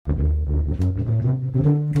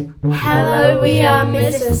Hello, we are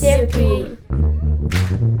Mississippi.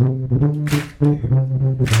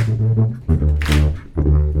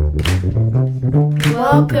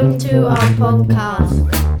 Welcome to our podcast.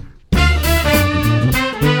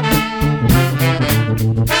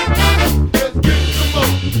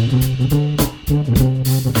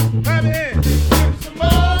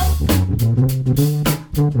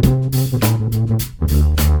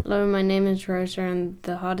 Hello, my name is Rosa, and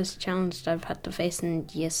the hardest challenge I've had to face in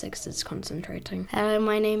Year 6 is concentrating. Hello,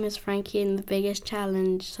 my name is Frankie, and the biggest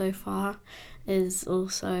challenge so far is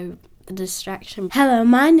also the distraction. Hello,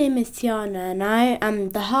 my name is Tiana,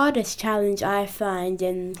 and the hardest challenge I find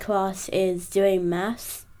in class is doing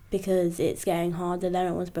maths because it's getting harder than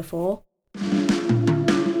it was before.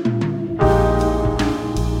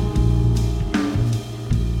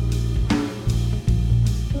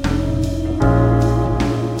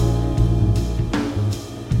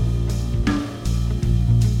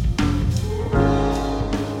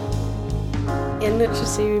 In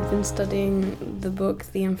literacy, we've been studying the book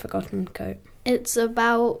The Unforgotten Coat. It's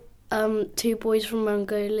about two boys from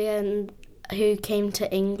Mongolia who came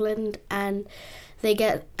to England, and they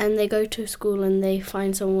go to school and they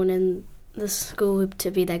find someone in the school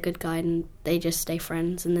to be their good guide, and they just stay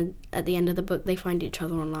friends, and then at the end of the book they find each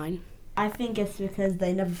other online. I think it's because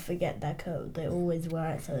they never forget their coat. They always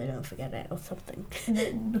wear it so they don't forget it or something.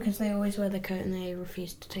 Because they always wear the coat and they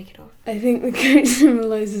refuse to take it off. I think the coat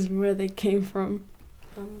symbolises where they came from.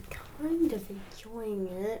 I'm kind of enjoying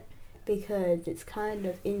it because it's kind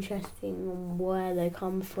of interesting on where they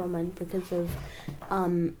come from and because of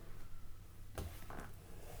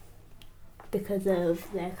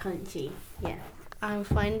their country. Yeah. I'm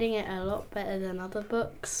finding it a lot better than other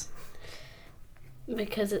books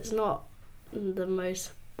because it's not the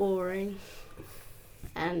most boring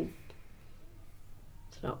and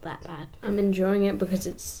it's not that bad. I'm enjoying it because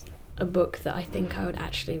it's a book that I think I would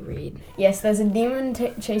actually read. Yes, there's a demon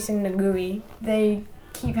chasing Nagui. They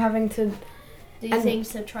keep having to do things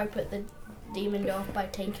to try put the demon off by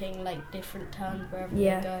taking like different turns wherever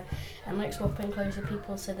they go and like swapping clothes with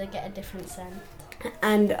people so they get a different scent.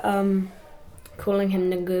 And calling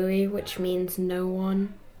him Nagui, which means no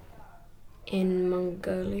one in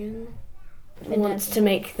Mongolian. It wants to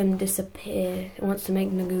make them disappear. It wants to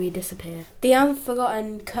make Nagui disappear. The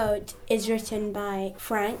Unforgotten Coat is written by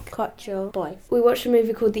Frank Cottrell Boyce. We watched a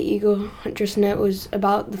movie called The Eagle Huntress, and it was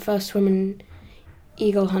about the first woman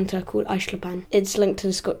eagle hunter called Aishlupan. It's linked to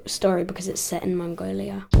the story because it's set in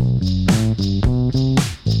Mongolia.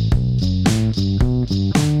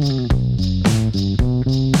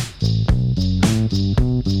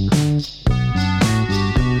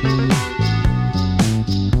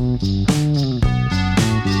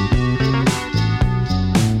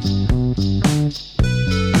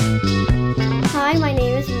 Hi, my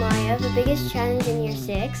name is Maya. The biggest challenge in Year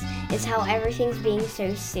 6 is how everything's being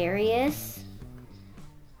so serious,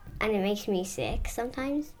 and it makes me sick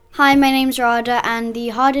sometimes. Hi, my name's Rada, and the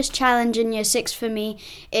hardest challenge in Year 6 for me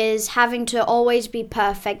is having to always be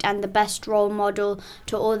perfect and the best role model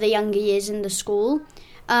to all the younger years in the school.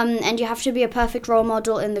 And you have to be a perfect role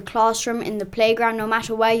model in the classroom, in the playground, no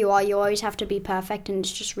matter where you are, you always have to be perfect, and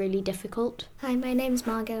it's just really difficult. Hi, my name's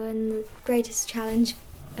Margot, and the greatest challenge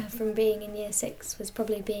from being in Year 6 was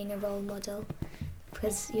probably being a role model,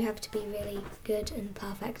 because you have to be really good and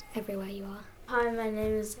perfect everywhere you are. Hi, my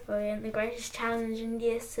name is Zoe, and the greatest challenge in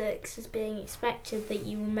Year 6 is being expected that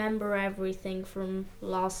you remember everything from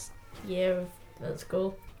last year at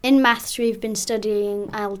school. In maths, we've been studying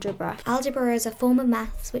algebra. Algebra is a form of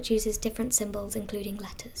maths which uses different symbols, including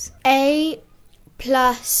letters. A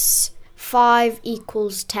plus 5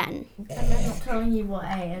 equals 10. I'm not telling you what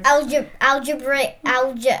A is. Algebra.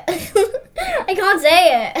 I can't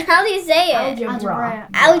say it. How do you say it?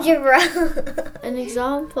 Algebra. An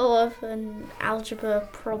example of an algebra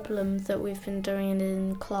problem that we've been doing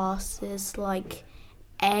in class is like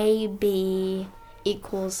AB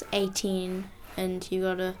equals 18, and you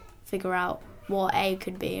gotta figure out what A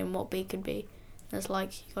could be and what B could be. There's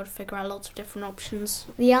like, you gotta figure out lots of different options.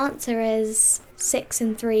 The answer is 6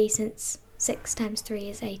 and 3, since 6 times 3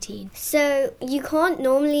 is 18. So you can't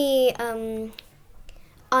normally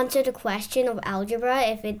answer the question of algebra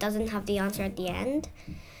if it doesn't have the answer at the end.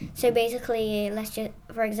 So basically, let's just,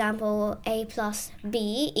 for example, A plus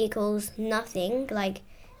B equals nothing, like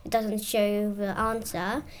it doesn't show the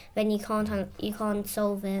answer, then you can't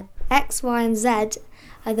solve it. X, Y, and Z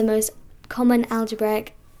are the most common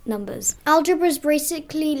algebraic numbers. Algebra is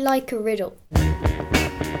basically like a riddle.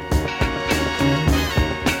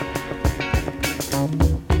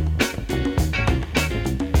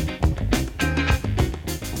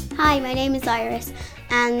 Hi, my name is Iris,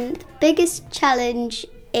 and the biggest challenge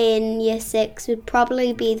in Year 6 would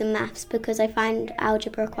probably be the maths because I find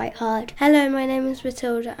algebra quite hard. Hello, my name is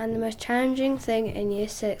Matilda, and the most challenging thing in Year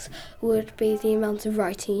 6 would be the amount of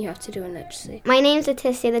writing you have to do in literacy. My name's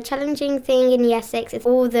Leticia. The challenging thing in Year 6 is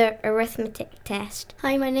all the arithmetic test.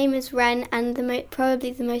 Hi, my name is Ren, and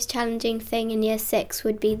probably the most challenging thing in Year 6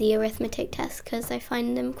 would be the arithmetic test because I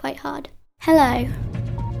find them quite hard. Hello.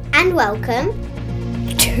 And welcome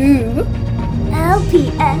to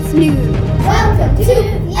LPS News. Welcome to the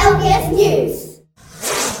LPS News.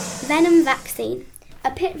 Venom vaccine.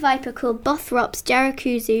 A pit viper called Bothrops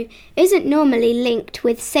jarakuzu isn't normally linked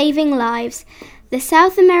with saving lives. The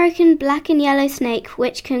South American black and yellow snake,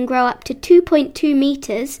 which can grow up to 2.2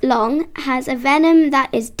 meters long, has a venom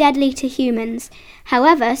that is deadly to humans.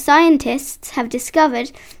 However, scientists have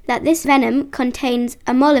discovered that this venom contains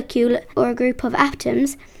a molecule or a group of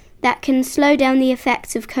atoms that can slow down the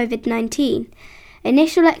effects of COVID-19.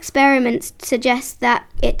 Initial experiments suggest that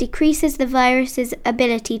it decreases the virus's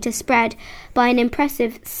ability to spread by an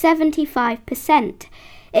impressive 75%.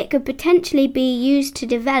 It could potentially be used to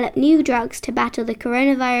develop new drugs to battle the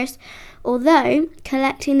coronavirus, although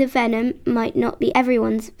collecting the venom might not be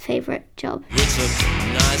everyone's favourite job. It's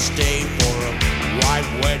a nice day for a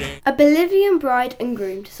white wedding. A Bolivian bride and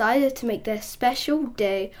groom decided to make their special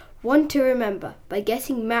day one to remember by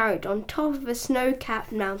getting married on top of a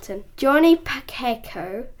snow-capped mountain. Johnny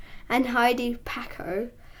Pacheco and Heidi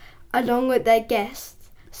Paco, along with their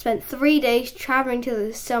guests, spent 3 days traveling to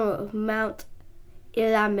the summit of Mount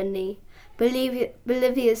Illimani,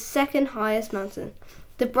 Bolivia's second highest mountain.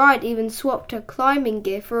 The bride even swapped her climbing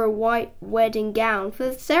gear for a white wedding gown for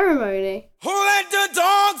the ceremony. Who let the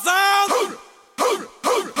dogs out?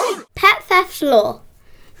 Pet theft law.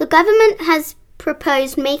 The government has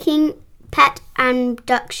proposed making pet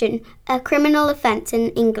abduction a criminal offence in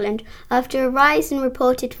England after a rise in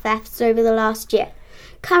reported thefts over the last year.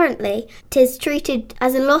 Currently, it is treated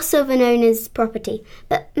as a loss of an owner's property,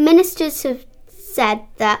 but ministers have said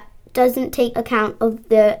that doesn't take account of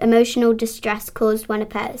the emotional distress caused when a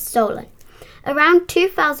pet is stolen. Around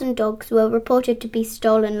 2,000 dogs were reported to be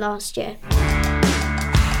stolen last year.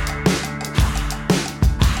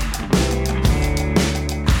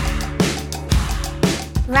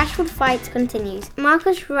 Rashford fight continues.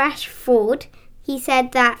 Marcus Rashford, he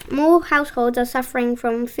said that more households are suffering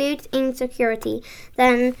from food insecurity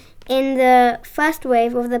than in the first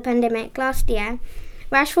wave of the pandemic last year.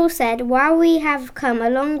 Rashford said, while we have come a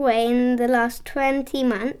long way in the last 20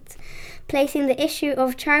 months, placing the issue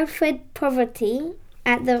of childhood poverty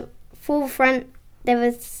at the forefront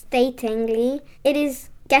devastatingly, it is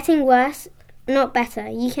getting worse, not better.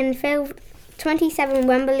 You can fill 27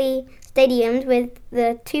 Wembley stadiums with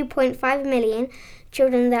the 2.5 million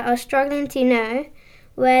children that are struggling to know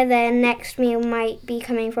where their next meal might be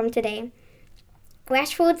coming from today.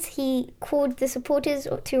 Rashford, he called the supporters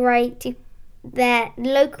to write to their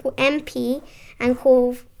local MP and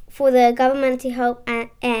call for the government to help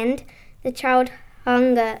end the child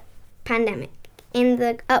hunger pandemic in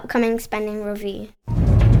the upcoming spending review.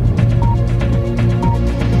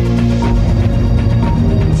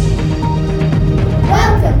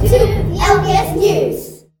 Welcome to the LPS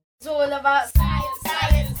News. It's all about science,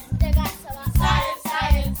 science. Science,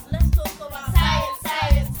 science. Let's talk about science,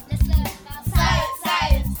 science. Let's learn about science,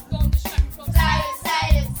 science. Don't distract from science,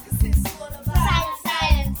 science. 'Cause it's all about science,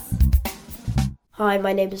 science. Hi,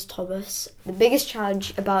 my name is Thomas. The biggest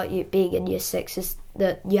challenge about you being in Year 6 is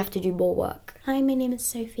that you have to do more work. Hi, my name is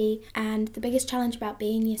Sophie, and the biggest challenge about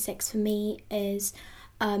being Year 6 for me is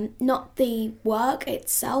not the work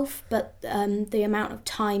itself, but the amount of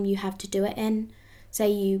time you have to do it in.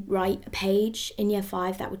 Say you write a page in Year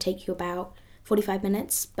 5, that would take you about 45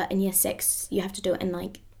 minutes, but in Year 6, you have to do it in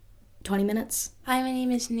like 20 minutes. Hi, my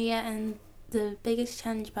name is Nia, and the biggest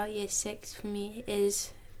challenge about Year 6 for me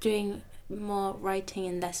is doing more writing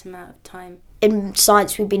in less amount of time. In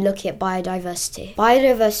science, we've been looking at biodiversity.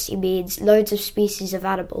 Biodiversity means loads of species of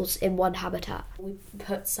animals in one habitat. We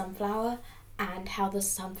put sunflower and how the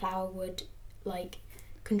sunflower would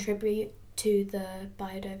contribute to the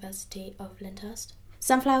biodiversity of Lyndhurst.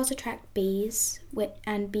 Sunflowers attract bees,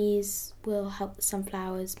 and bees will help the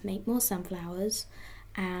sunflowers make more sunflowers,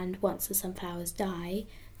 and once the sunflowers die,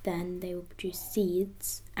 then they will produce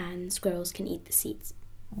seeds, and squirrels can eat the seeds.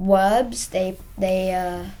 Worms, they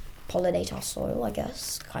pollinate our soil, I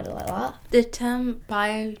guess, kind of like that. The term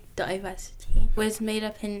biodiversity was made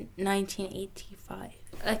up in 1985,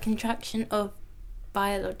 a contraction of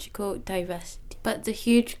biological diversity. But the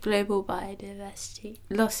huge global biodiversity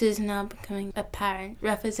losses now becoming apparent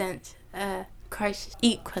represents a crisis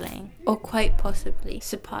equaling or quite possibly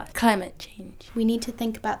surpass climate change. We need to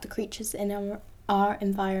think about the creatures in our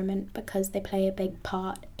environment because they play a big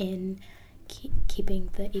part in keeping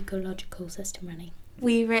the ecological system running.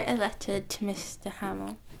 We wrote a letter to Mr.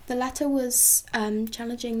 Hamill. The letter was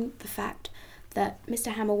challenging the fact that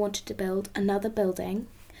Mr. Hamill wanted to build another building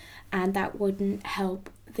and that wouldn't help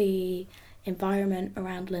the environment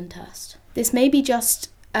around Lyndhurst. This may be just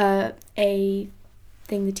a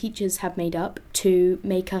thing the teachers have made up to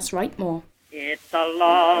make us write more. It's a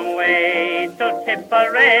long way to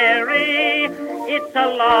Tipperary. It's a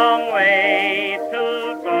long way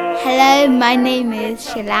to go. Hello, my name is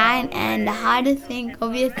Shalane, and the hardest thing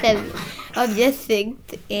of year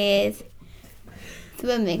 6 is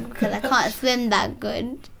swimming because I can't swim that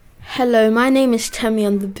good. Hello, my name is Temi,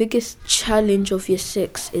 and the biggest challenge of year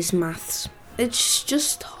 6 is maths. It's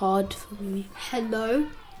just hard for me. Hello,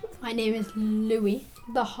 my name is Louis.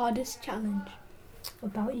 The hardest challenge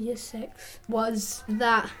about year 6 was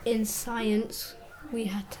that in science we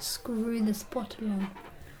had to screw the spotter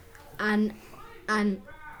on and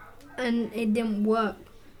it didn't work.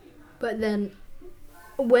 But then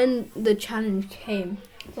when the challenge came,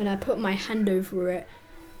 when I put my hand over it,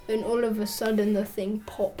 and all of a sudden the thing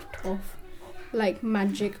popped off like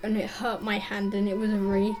magic and it hurt my hand, and it was a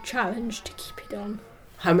real challenge to keep it on.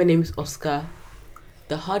 Hi, my name is Oscar.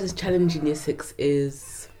 The hardest challenge in year 6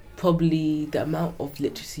 is probably the amount of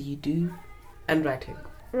literacy you do and writing.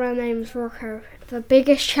 My name's Rocco. The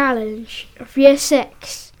biggest challenge of year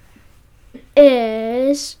 6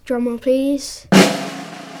 is, drumroll please,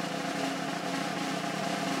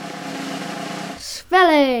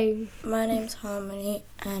 spelling. My name's Harmony,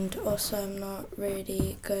 and also I'm not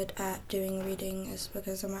really good at doing reading. It's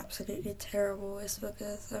because I'm absolutely terrible. It's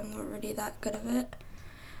because I'm not really that good at it.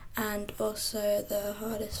 And also the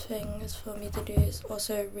hardest thing is for me to do is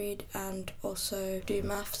also read and also do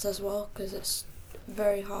maths as well because it's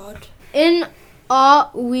very hard. In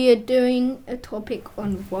art, we are doing a topic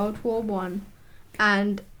on World War I,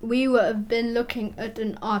 and we have been looking at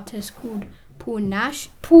an artist called Paul Nash.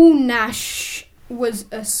 Paul Nash was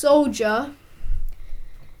a soldier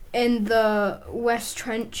in the West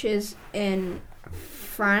Trenches in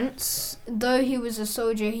France. Though he was a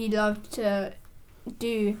soldier, he loved to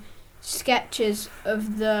do sketches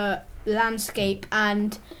of the landscape,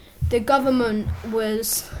 and the government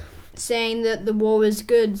was saying that the war was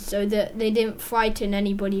good so that they didn't frighten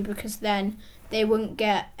anybody because then they wouldn't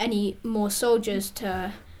get any more soldiers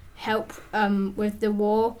to help with the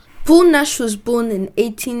war. Paul Nash was born in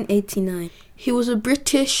 1889. He was a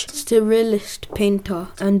British surrealist painter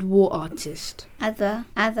and war artist. Other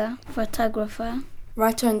photographer,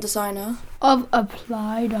 writer and designer of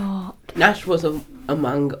applied art. Nash was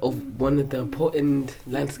among one of the important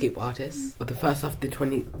landscape artists of the first half of the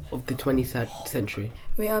 20th century.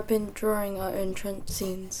 We have been drawing our own trench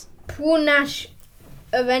scenes. Paul Nash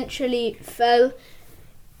eventually fell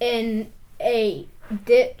in a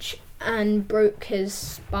ditch and broke his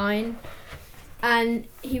spine, and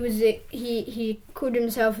he called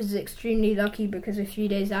himself as extremely lucky because a few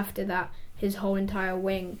days after that his whole entire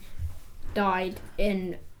wing died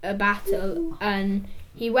in a battle, and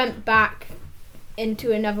he went back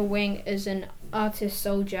into another wing as an artist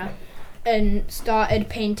soldier and started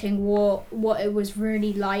painting what it was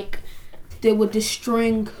really like. They were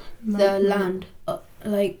destroying the land.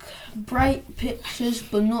 Like bright pictures,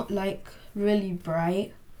 but not like really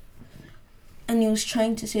bright. And he was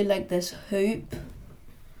trying to say like there's hope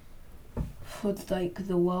for like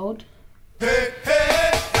the world. Hey,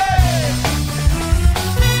 hey, hey!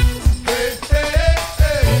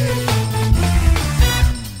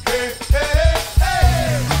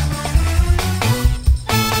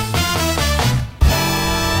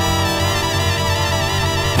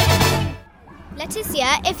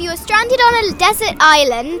 Leticia, if you were stranded on a desert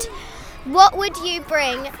island, what would you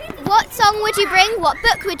bring? What song would you bring? What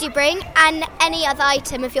book would you bring? And any other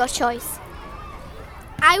item of your choice.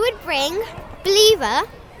 I would bring Believer.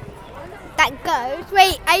 That goes.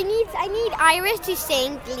 Wait, I need Iris to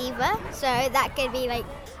sing Believer, so that could be like.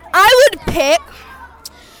 I would pick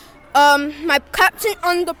my Captain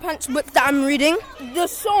Underpants book that I'm reading. The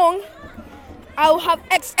song, I'll have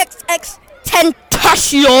XXX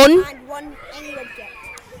Tentacion. And one English gift.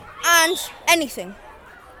 And anything.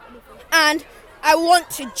 And I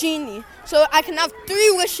want a genie, so I can have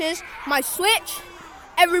 3 wishes, my Switch,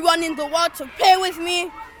 everyone in the world to play with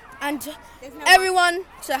me, and everyone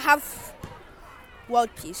to have world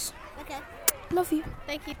peace. Okay. Love you.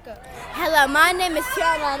 Thank you. Go. Hello, my name is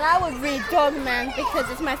Tiana, and I would read Dogman because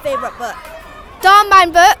it's my favourite book.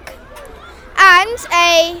 Dogman book and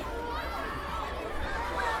a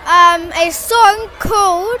a song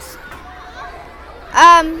called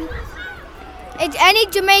any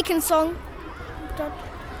Jamaican song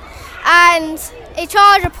and a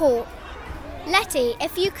charge report. Letty,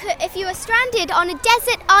 if you were stranded on a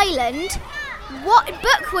desert island, what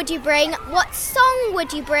book would you bring? What song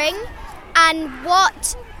would you bring? And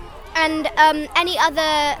any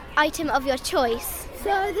other item of your choice?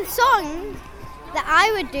 So the song that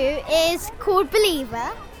I would do is called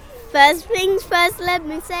Believer. First things first, let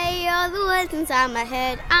me say all the words inside my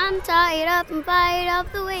head. I'm tired up and fired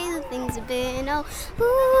up the way that things have been. Oh,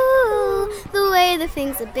 ooh, the way that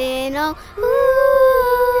things have been. Oh,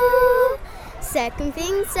 ooh. Second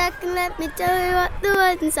thing second, let me tell you what the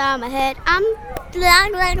words inside my head. I'm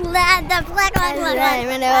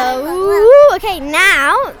ooh. Okay,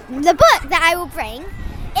 now the book that I will bring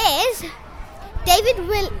is David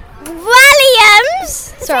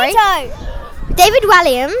David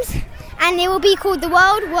Walliams, and it will be called The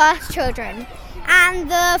World's Worst Children. And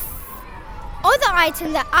the other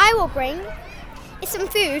item that I will bring is some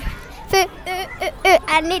food.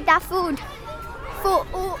 I need that food for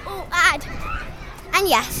ad. And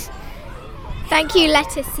yes, thank you,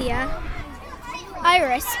 Leticia.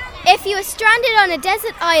 Iris, if you were stranded on a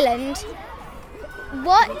desert island,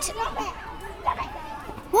 what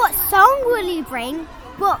song will you bring?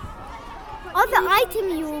 What other item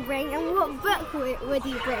you will bring, and what book would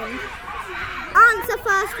you bring? Answer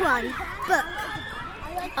first one. Book.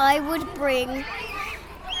 I would bring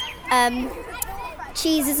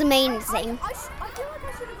Cheese is Amazing.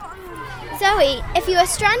 Zoe, if you were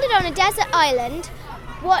stranded on a desert island,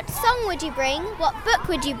 what song would you bring? What book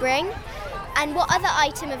would you bring? And what other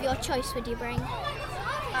item of your choice would you bring?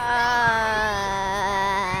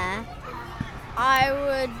 I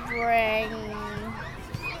would bring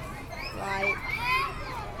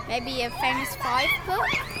maybe a Famous Five book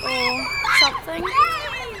or something.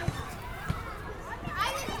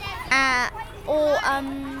 Or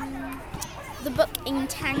the book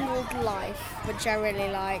Entangled Life, which I really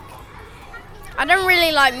like. I don't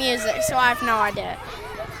really like music, so I have no idea.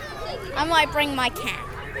 I might bring my cat.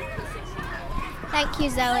 Thank you,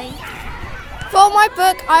 Zoe. For my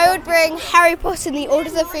book, I would bring Harry Potter and the Order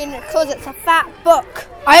of the Phoenix because it's a fat book.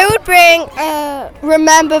 I would bring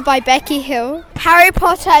Remember by Becky Hill, Harry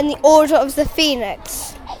Potter and the Order of the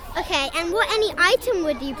Phoenix. Okay, and what any item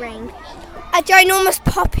would you bring? A ginormous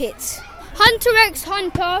puppet. Hunter x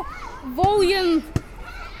Hunter, volume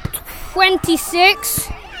 26.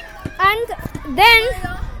 And then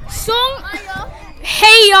song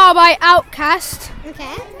Hey Ya by Outkast.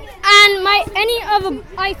 Okay. And my any other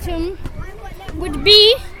item would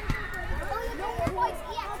be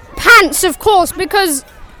pants, of course, because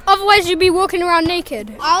otherwise you'd be walking around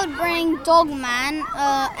naked. I would bring Dogman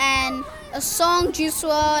and a song, Juice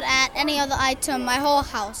WRLD, and any other item, my whole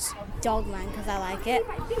house. Dogman, because I like it.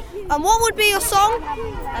 And what would be your song?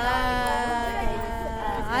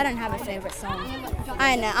 I don't have a favourite song.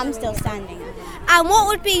 I know, I'm still standing. And what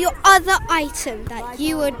would be your other item that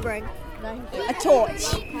you would bring? A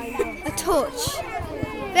torch. A torch.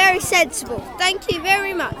 Very sensible. Thank you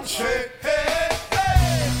very much.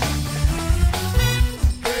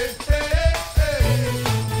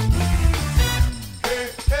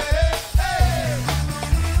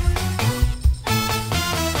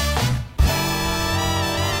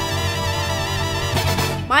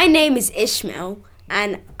 My name is Ishmael,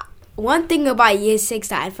 and one thing about year 6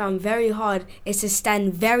 that I found very hard is to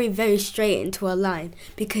stand very, very straight into a line,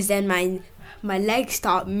 because then my legs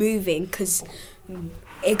start moving because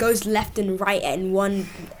it goes left and right in one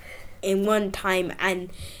time, and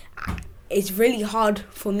it's really hard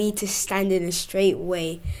for me to stand in a straight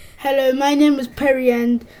way. Hello, my name is Perry,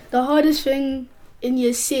 and the hardest thing in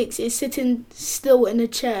year 6 is sitting still in a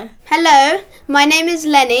chair. Hello, my name is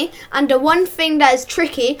Lenny, and the one thing that is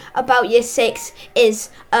tricky about year 6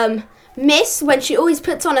 is Miss, when she always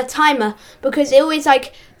puts on a timer, because it always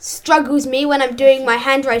struggles me when I'm doing my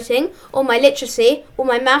handwriting or my literacy or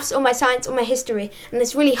my maths or my science or my history, and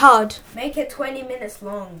it's really hard. Make it 20 minutes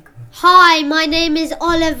long. Hi, my name is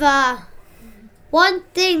Oliver. One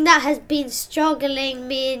thing that has been struggling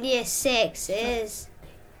me in year 6 is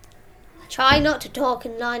try not to talk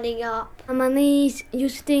and lining up. My name is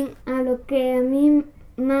Justin. Lo que a mí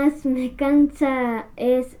más me cansa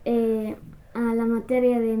es la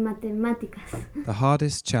materia de matemáticas. The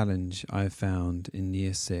hardest challenge I've found in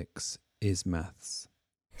year 6 is maths.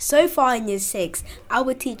 So far in year 6,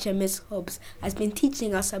 our teacher, Miss Hobbs, has been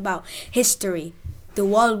teaching us about history, the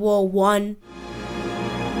World War I,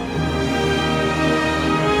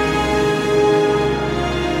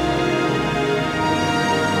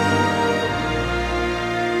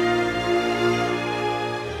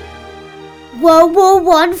 World War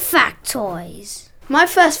One factoids. My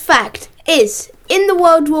first fact is, in the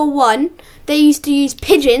World War One, they used to use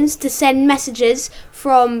pigeons to send messages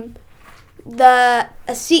from a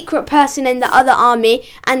secret person in the other army,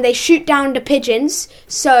 and they shoot down the pigeons.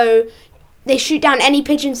 So they shoot down any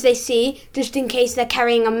pigeons they see, just in case they're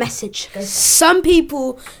carrying a message. Some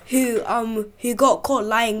people who got caught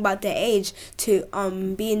lying about their age to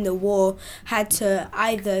be in the war had to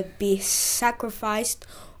either be sacrificed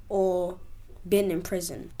or been in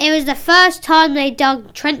prison. It was the first time they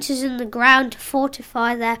dug trenches in the ground to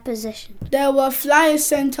fortify their position. There were flyers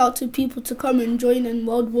sent out to people to come and join in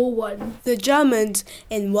World War One. The Germans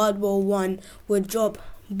in World War One would drop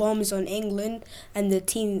bombs on England and the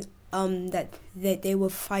team that they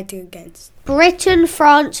were fighting against. Britain,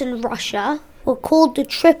 France and Russia were called the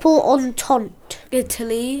Triple Entente.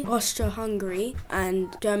 Italy, Austria-Hungary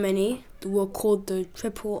and Germany were called the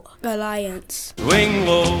Triple Alliance. Swing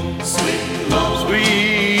low, sweet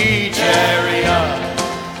chariot,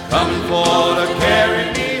 coming for to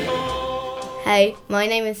carry me home. Hey, my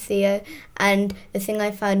name is Theo, and the thing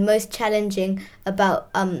I found most challenging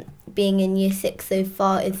about being in year 6 so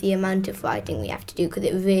far is the amount of writing we have to do, because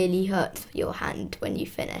it really hurts your hand when you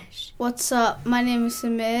finish. What's up? My name is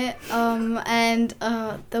Samir, and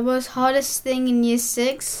the most hardest thing in year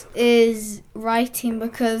 6 is writing,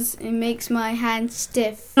 because it makes my hand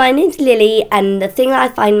stiff. My name's Lily, and the thing I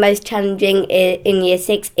find most challenging in year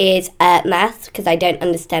 6 is maths, because I don't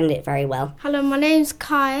understand it very well. Hello, my name's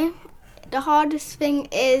Kai. The hardest thing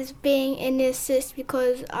is being in year 6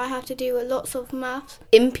 because I have to do lots of maths.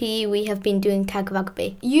 In PE we have been doing tag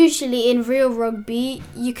rugby. Usually in real rugby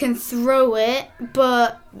you can throw it,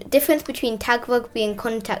 but the difference between tag rugby and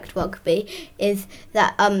contact rugby is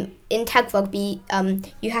that in tag rugby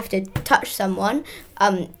you have to touch someone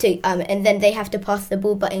and then they have to pass the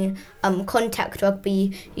ball, but in contact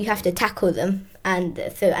rugby you have to tackle them, and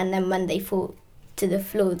then when they fall to the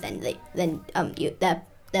floor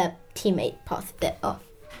their teammate passed it off.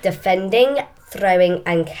 Defending, throwing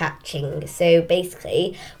and catching. So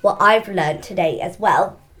basically what I've learned today as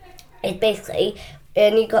well is basically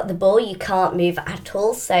when you got the ball you can't move at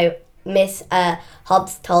all. So Miss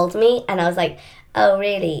Hobbs told me and I was like, oh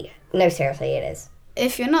really? No, seriously it is.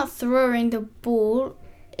 If you're not throwing the ball,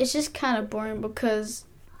 it's just kind of boring because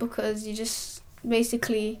you just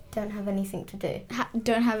basically don't have anything to do.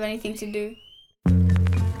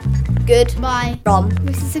 Goodbye from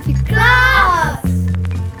Mississippi Class.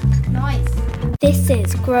 Nice. This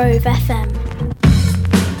is Grove FM.